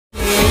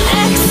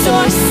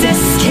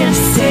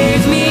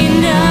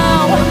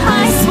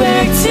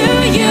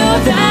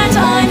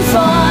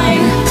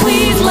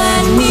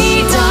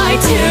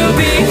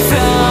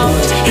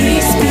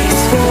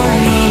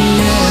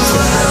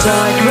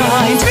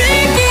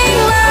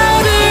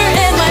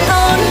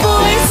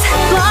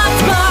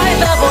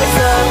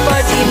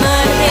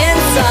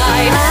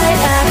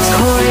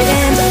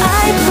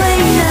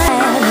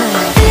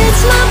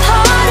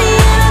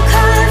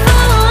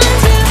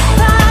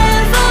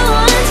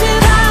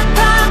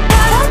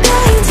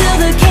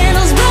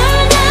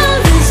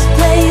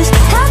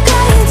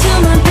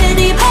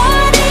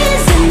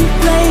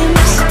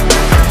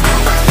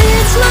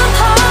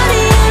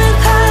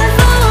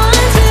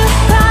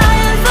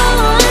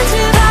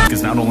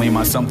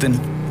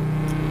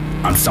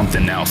something, I'm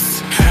something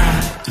else.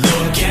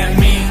 Look at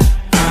me,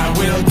 I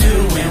will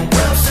do and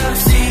will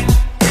succeed.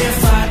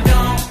 If I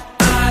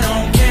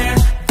don't care,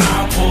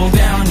 I'll pull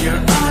down your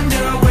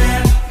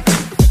underwear.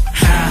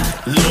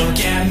 Look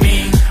at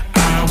me,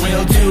 I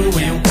will do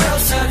and will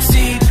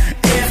succeed.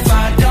 If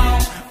I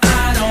don't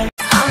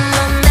I'm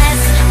a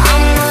mess,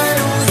 I'm a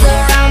loser,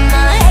 I'm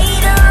a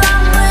hater,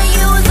 I'm a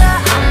user.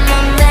 I'm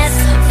a mess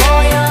for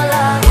your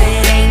love,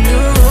 it ain't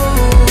new.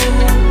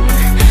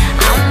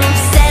 I'm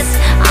obsessed,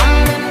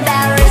 I'm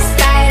embarrassed,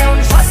 I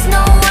don't trust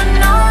no one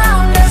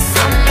around us.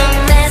 I'm a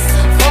mess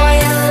for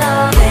your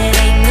love, it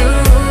ain't new.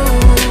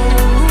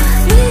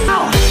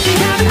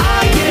 Can I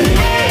get an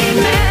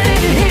amen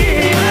in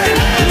here?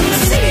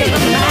 See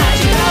the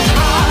magic of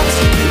hearts,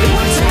 it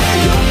would tear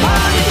you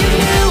apart if you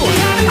knew.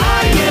 Can I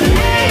get an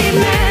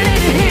amen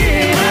in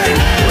here?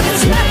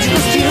 It's not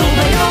just you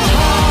but your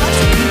heart,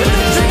 the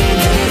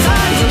dreams and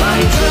desires are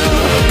running true.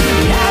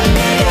 You have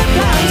bigger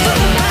plans for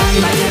the man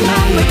like a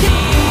man with you.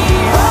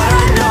 But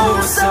I know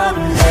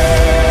someday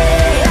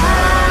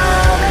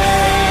I'll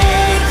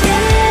make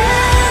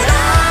it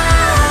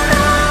out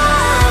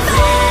of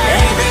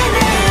it, even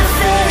if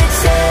it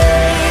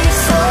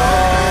takes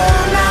all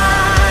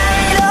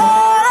night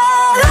or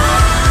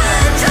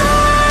 100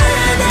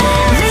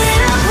 in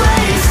a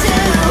place to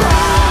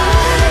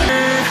hide.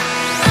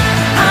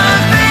 I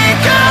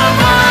think I'm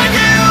what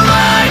you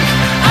like,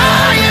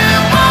 I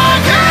am what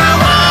you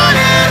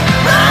wanted,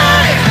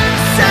 right?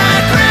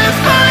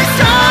 Sacrificed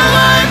all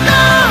I've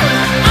known,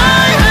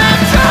 I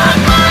have taught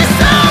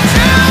myself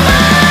to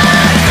let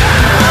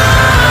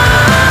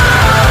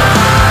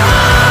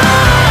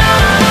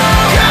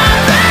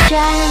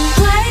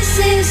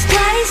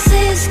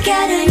places,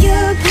 get in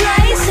your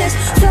places.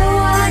 Throw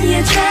on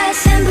your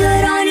dress and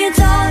put on your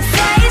doll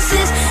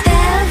faces.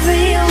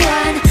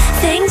 Everyone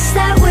thinks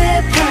that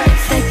we're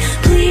perfect.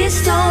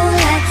 Please don't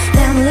let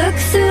them look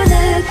through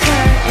the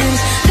curtains.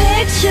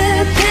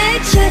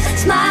 Picture,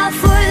 smile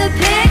for the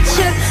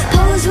picture.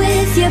 Pose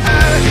with your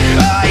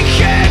I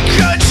can't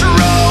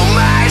control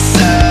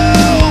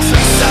myself.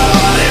 So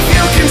what if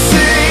you can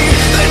see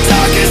the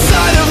darkest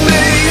side of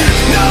me?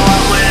 No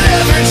one would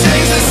ever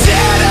change the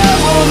set of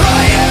who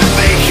I have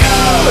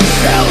become.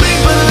 Help me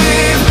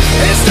believe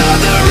it's not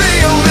the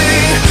real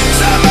me.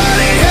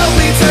 Somebody help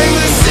me take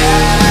the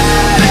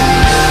set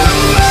of.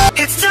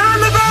 It's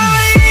time to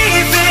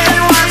believe in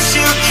what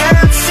you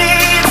can't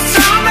see. It's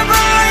time to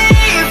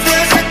believe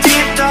there's a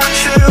deep dark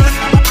truth.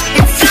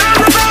 It's time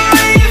to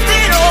believe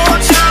that all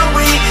time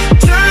we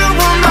do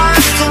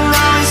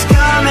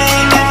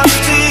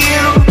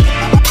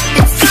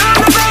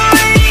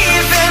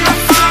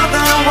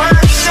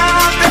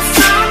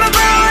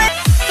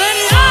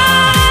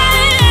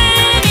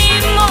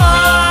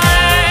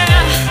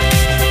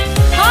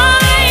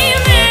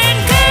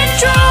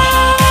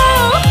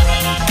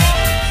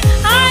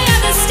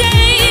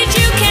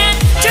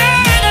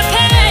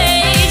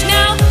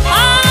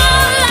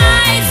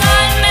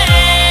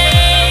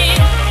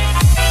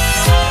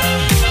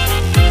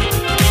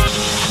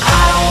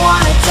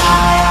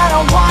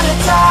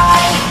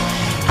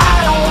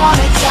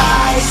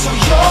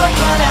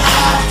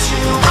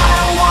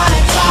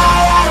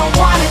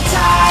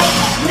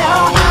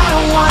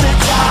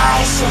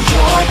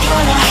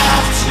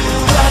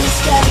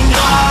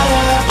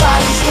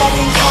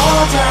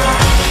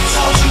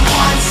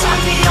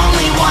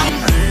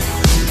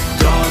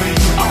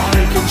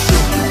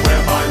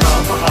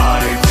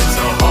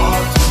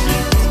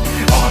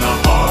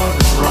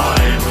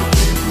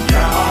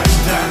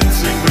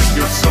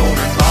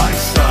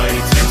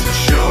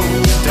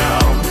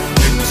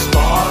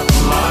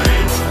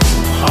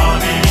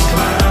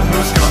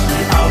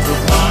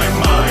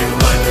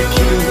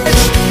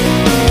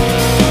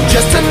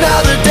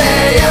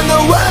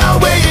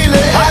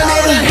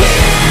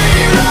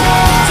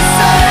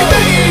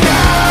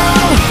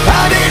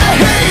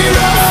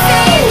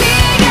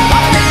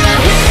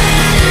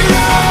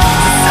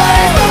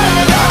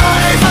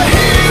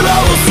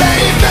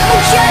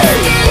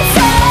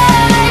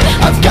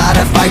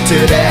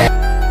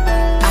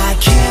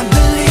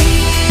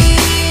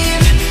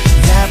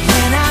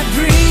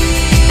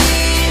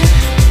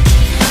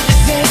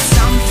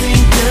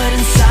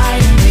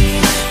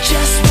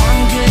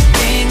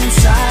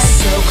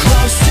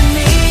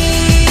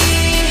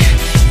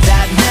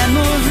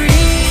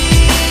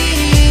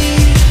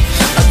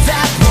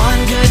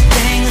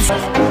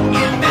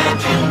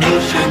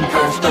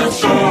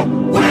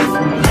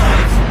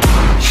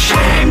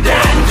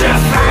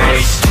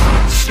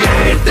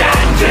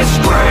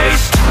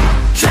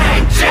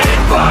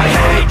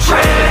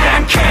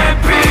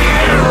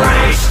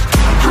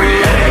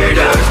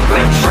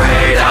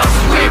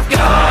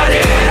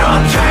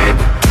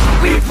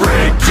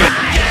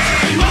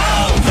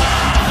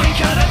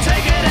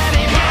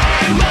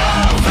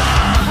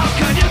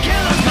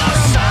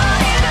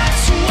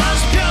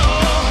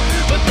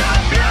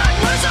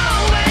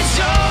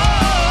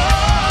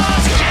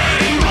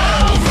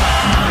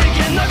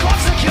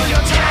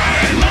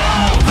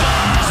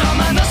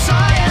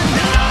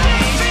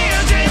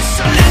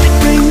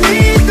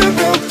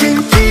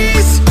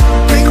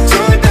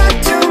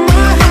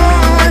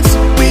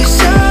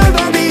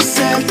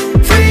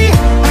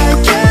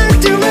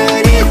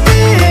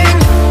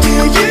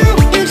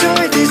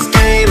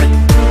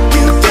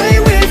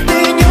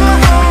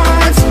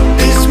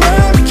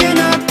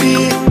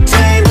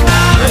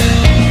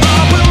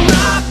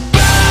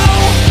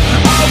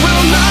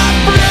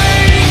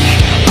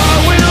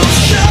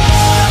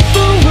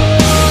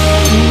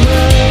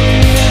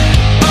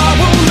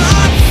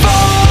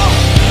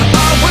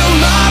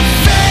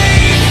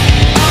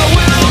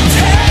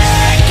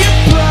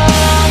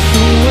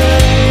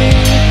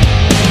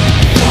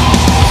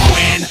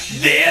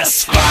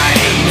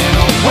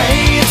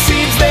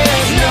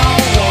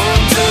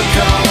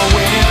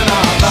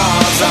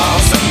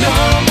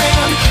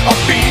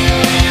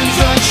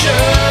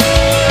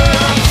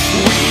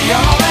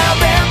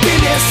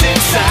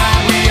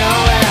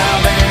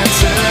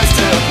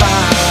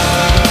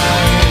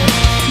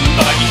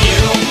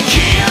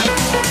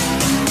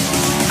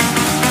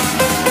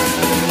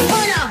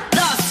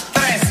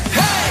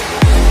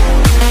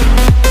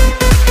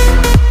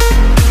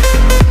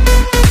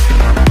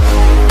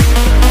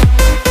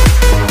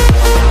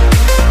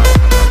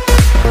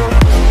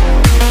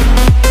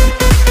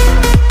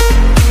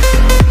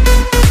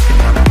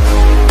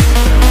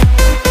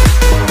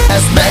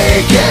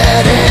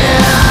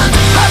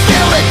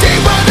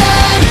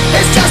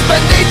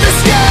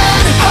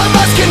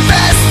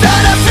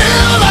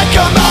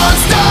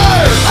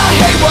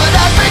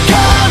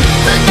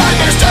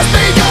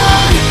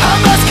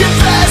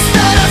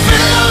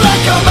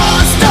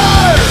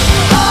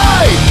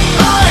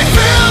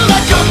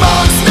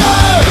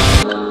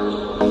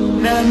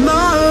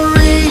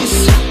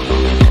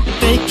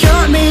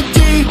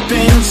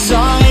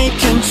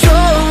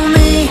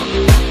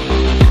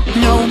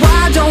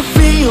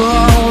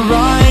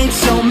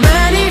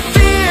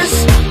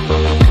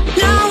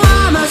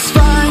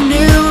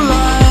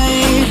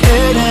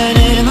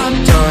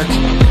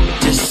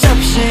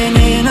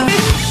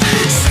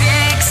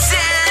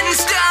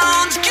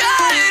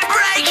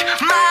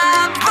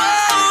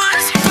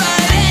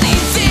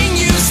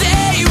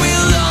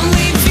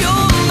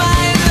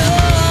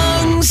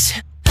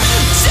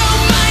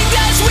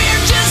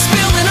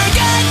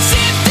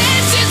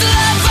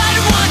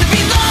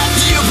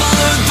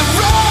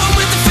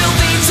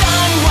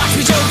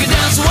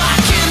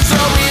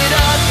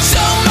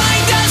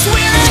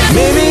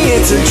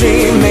just a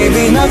dream.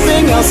 Maybe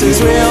nothing else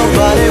is real,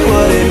 but it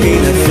wouldn't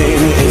mean a thing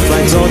if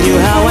I told you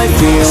how I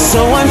feel.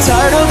 So I'm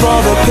tired of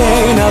all the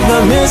pain, of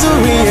the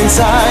misery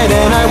inside,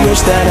 and I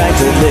wish that I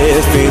could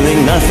live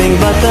feeling nothing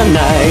but the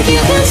night. You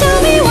can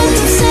tell me what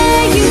to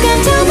say, you can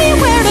tell